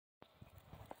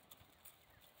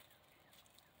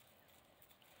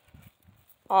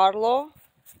Arlo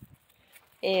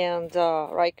and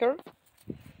Riker.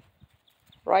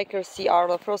 Riker see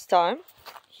Arlo first time.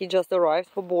 He just arrived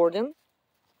for boarding.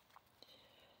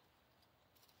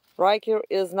 Riker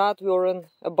is not wearing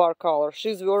a bar collar.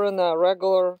 She's wearing a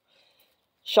regular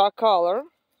shock collar.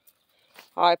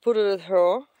 I put it at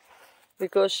her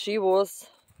because she was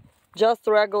just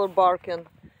regular barking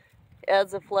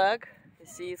at the flag. You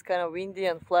see, it's kind of windy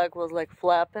and flag was like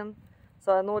flapping.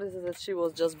 So I noticed that she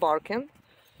was just barking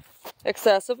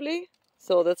excessively.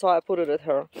 So that's why I put it at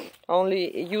her. I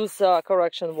only use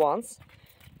correction once.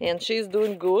 And she's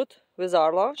doing good with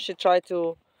Arla. She tried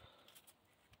to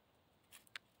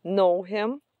know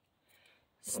him.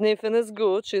 Sniffing is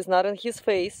good. She's not in his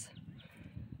face.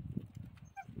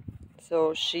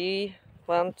 So she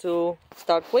went to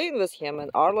start playing with him.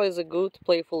 And Arla is a good,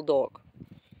 playful dog.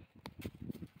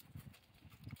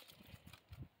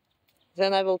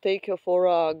 Then I will take her for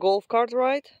a golf cart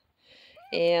ride.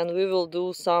 And we will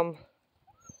do some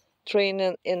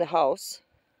training in the house.